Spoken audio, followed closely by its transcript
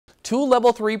2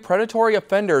 Level 3 predatory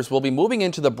offenders will be moving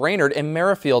into the Brainerd and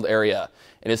Merrifield area.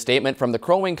 In a statement from the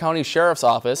Crow Wing County Sheriff's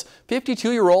Office,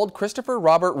 52-year-old Christopher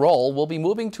Robert Roll will be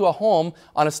moving to a home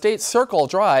on Estate Circle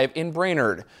Drive in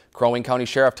Brainerd. Crow Wing County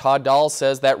Sheriff Todd Dahl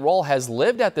says that Roll has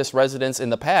lived at this residence in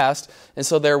the past, and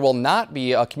so there will not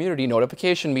be a community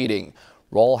notification meeting.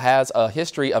 Roll has a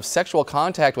history of sexual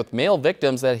contact with male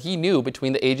victims that he knew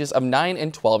between the ages of 9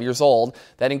 and 12 years old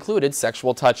that included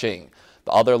sexual touching.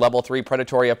 The other Level 3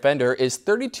 predatory offender is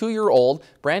 32-year-old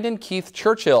Brandon Keith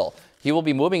Churchill. He will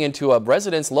be moving into a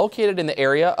residence located in the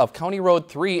area of County Road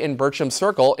 3 in Bircham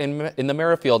Circle in the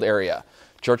Merrifield area.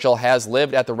 Churchill has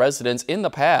lived at the residence in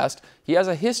the past. He has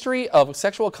a history of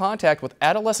sexual contact with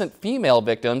adolescent female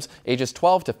victims ages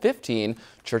 12 to 15.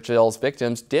 Churchill's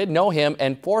victims did know him,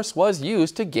 and force was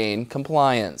used to gain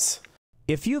compliance.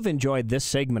 If you've enjoyed this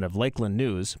segment of Lakeland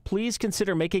News, please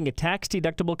consider making a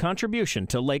tax-deductible contribution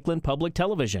to Lakeland Public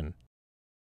Television.